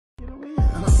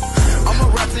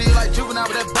juvenile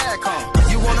with that bag home.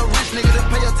 You want a rich nigga to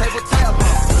pay your table tab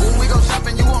home. When we go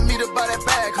shopping, you want me to buy that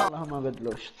bag home. والله ما قلت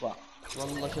له شطار،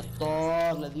 والله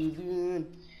شطار لذيذين.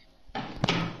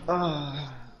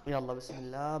 يلا بسم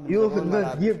الله. يوسف بس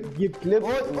جيب كليب.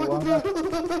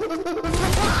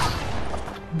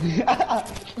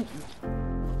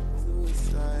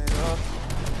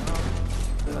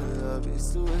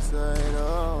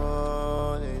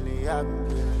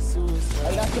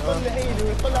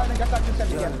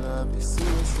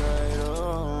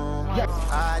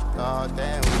 I thought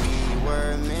that we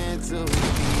were meant to be.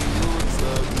 You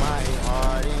took my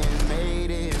heart and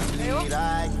made it bleed.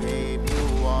 I gave you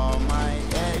all my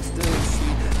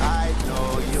ecstasy. I know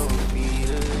you'll be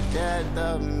the death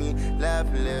of me.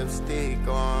 Left lipstick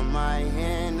on my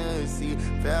Hennessy.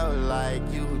 Felt like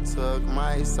you took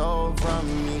my soul from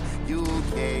me. You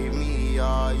gave me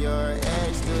all your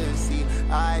ecstasy.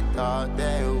 I thought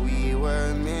that we were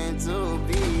meant to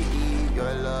be.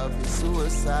 Your love is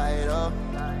suicidal.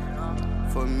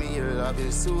 For me, your love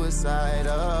is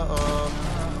suicidal.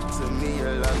 To me,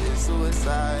 your love is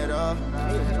suicidal.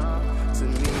 To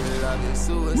me, your love is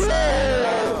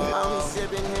suicidal. I'm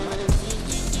sipping Hennessy.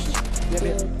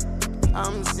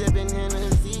 I'm sipping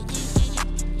Hennessy.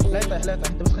 لا يطيح لا يطيح،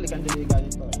 انت بس خليك عند اللي قاعد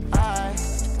يطيح. I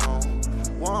don't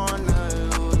wanna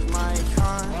lose my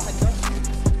conscience.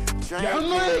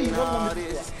 Drinking all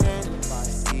this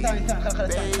Hennessy.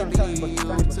 Baby,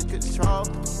 you took control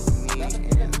of me,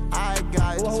 and I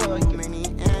got too many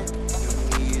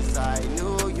enemies. I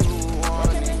knew you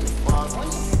wanted to fuck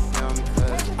them,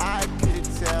 'cause I could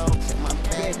tell my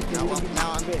back. Now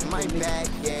I'm in my bag,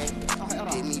 yeah. You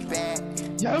did me back.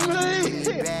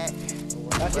 Back.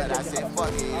 But I said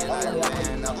fuck it, I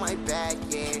ran up my back,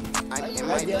 yeah. I'm in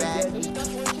my bag,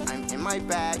 I'm in my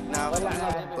bag now.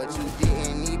 But you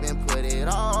didn't even put it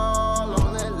all on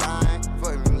the line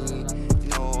for me.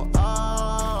 No,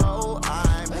 oh,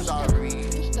 I'm sorry.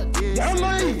 It's in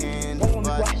the hands,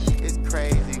 but it's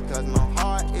crazy, 'cause my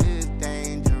heart is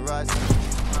dangerous.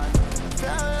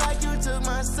 Felt like you took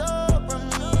my soul from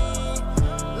me.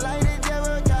 Like the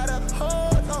devil got a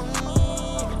hold on me.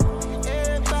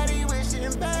 Everybody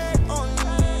wishing back on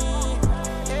me.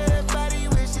 Everybody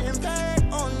wishing back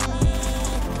on me.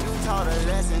 You taught a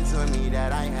lesson to me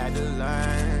that I had to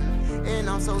learn. And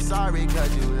I'm so sorry,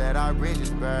 'cause you let our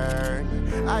bridges burn.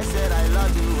 I said I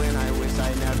loved you and I wish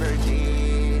I never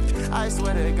did. I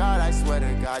swear to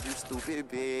God, you stupid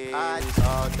bitch. I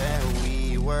thought that we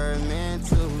were meant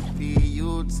to be.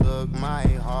 You took my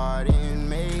heart and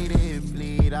made it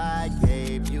bleed. I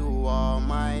gave you all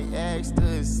my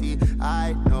ecstasy. I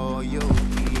know you'll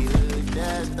be the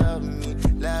death of me.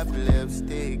 Left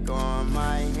lipstick on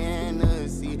my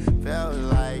Hennessy. Felt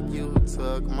like you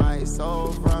took my soul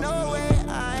from me. No way,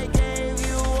 I gave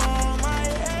you all my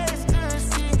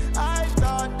ecstasy. I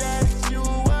thought that you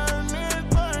were meant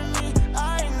for me.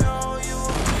 I know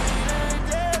you'll be the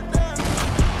death of me.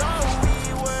 Thought we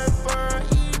were for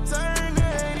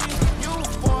eternity. You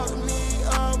fucked me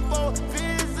up both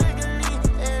physically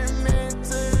and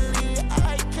mentally.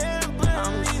 I can't believe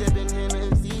I'm sipping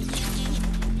Hennessy.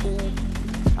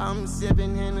 I'm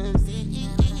sipping Hennessy.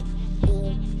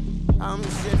 I'm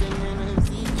sipping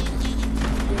Hennessy.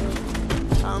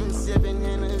 I'm sipping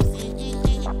Hennessy.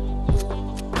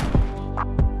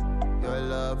 Your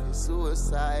love is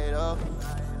suicidal.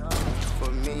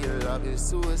 For me, your love is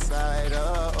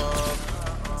suicidal.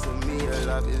 To me, your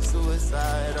love is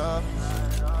suicidal.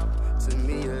 To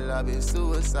me, your love is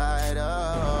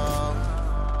suicidal.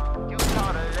 You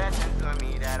taught a lesson to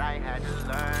me that I had to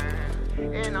learn.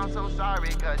 And I'm so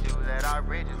sorry, 'cause you let our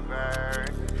bridges burn.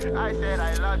 I said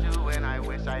I loved you and I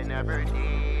wish I never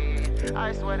did. I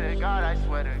swear to God,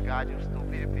 you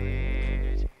stupid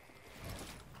bitch.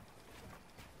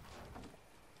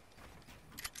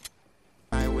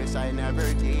 I wish I never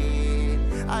did.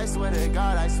 I swear to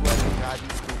God,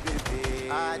 you stupid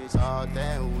bitch. I thought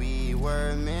that we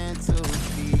were meant to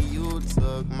be. You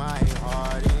took my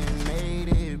heart and made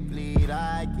it bleed.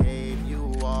 I gave you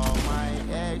all my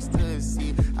ecstasy.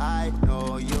 I know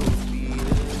you'll be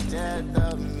the death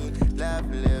of me. Left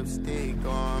lipstick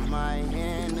on my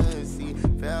Hennessy.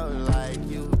 Felt like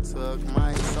you took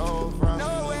my soul from me.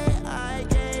 No way, I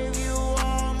gave you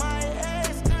all my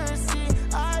ecstasy.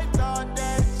 I thought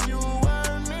that you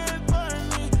were meant for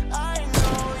me. I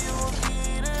know you'll be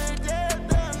the death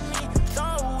of me.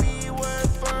 Thought we were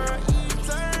for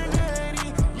eternity.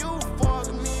 You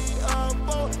fucked me up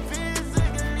both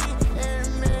physically and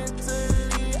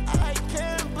mentally. I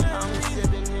can't believe I'm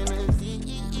sipping Hennessy.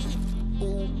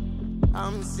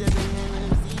 I'm sipping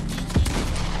Hennessy.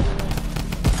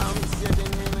 I'm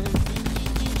sipping Hennessy.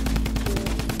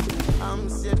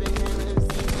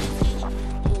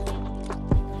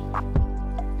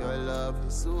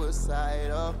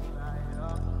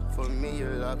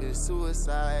 love is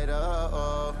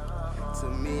suicidal. To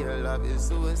me, your love is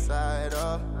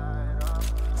suicidal.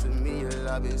 To me, your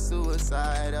love is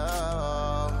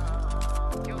suicidal.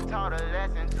 You taught a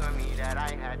lesson to me that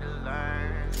I had to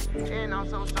learn. And I'm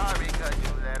so sorry cause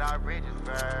you let our bridges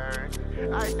burn.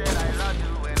 I said I love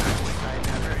you and I wish I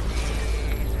never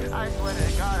did. I swear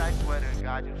to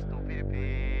God, you stupid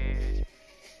bitch.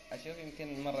 اشوف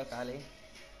يمكن مرت عليه.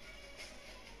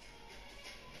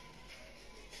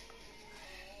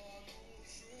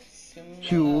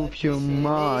 شوف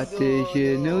شماتي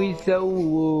شنو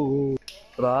يسووا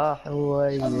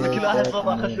راحوا كل واحد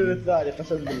طلع خشوا الثاني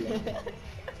قسم بالله.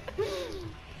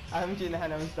 اهم شيء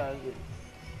نحن مستانسين.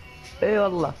 اي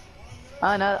والله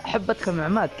انا احب ادخل مع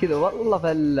عماد كذا والله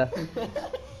فله.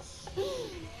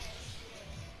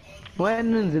 وين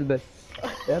ننزل بس؟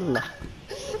 يلا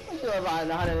شو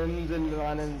وضعنا احنا ننزل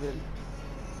ما ننزل؟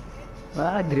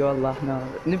 ما ادري والله احنا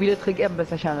نبي ندخل جيم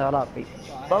بس عشان العراقي.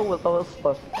 طول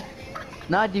اصبر.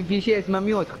 ناجي في شيء اسمه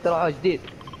ميوت اخترعوه جديد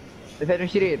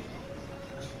 2020.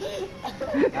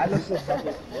 على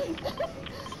الصفر.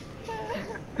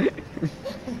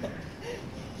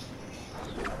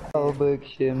 قلبك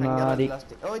شمالي.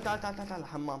 اوي تعال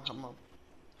حمام.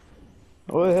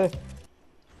 ويه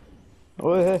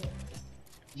وين؟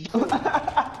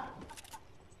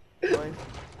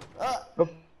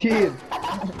 كيد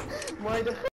ما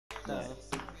يدخل.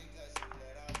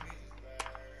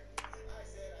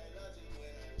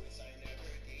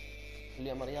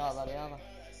 اليوم رياضة.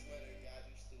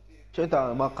 شو انت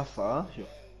ما قصر ها؟ شو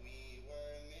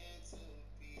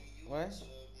ويش؟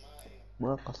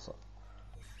 ما قصر.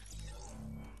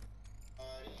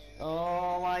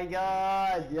 اوه ماي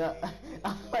جاد يا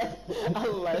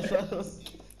الله يسلمك.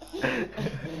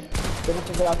 دمك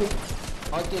 30.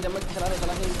 اوكي دمك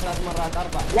 30 3 مرات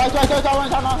 4.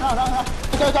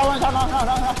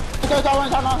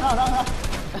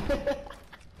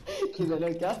 كذا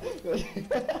لو كان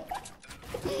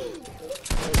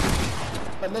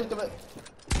بلشت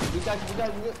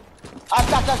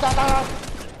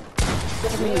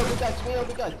بيكاش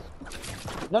بيكاش.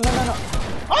 No.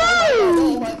 Oh!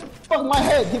 Fuck my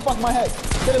head. He fucked my head.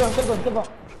 Kill him.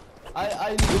 I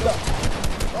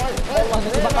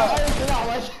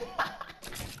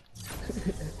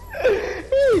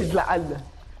لعله.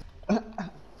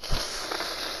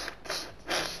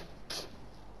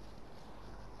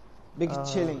 بيج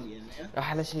تشيلينج يعني.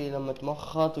 احلى شيء لما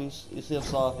تمخط ويصير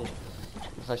صافي.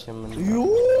 الخشم من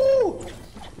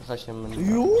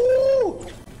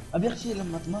ابي اخشي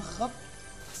لما تمخط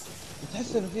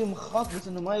وتحس انه فيه مخاط بس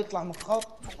انه ما يطلع مخاط.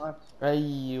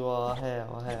 ايوه هي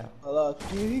خلاص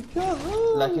فيك.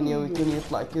 لكن يوم يكون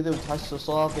يطلع كذا وتحسه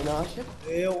صافي ناشف.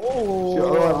 ايوه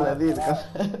شعور لذيذ.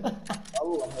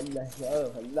 الله هلا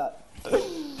شعور هلا.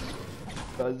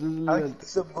 عزيز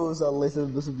سبوس الله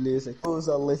يسبس ابليسك.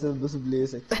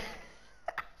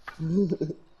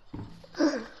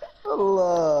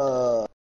 الله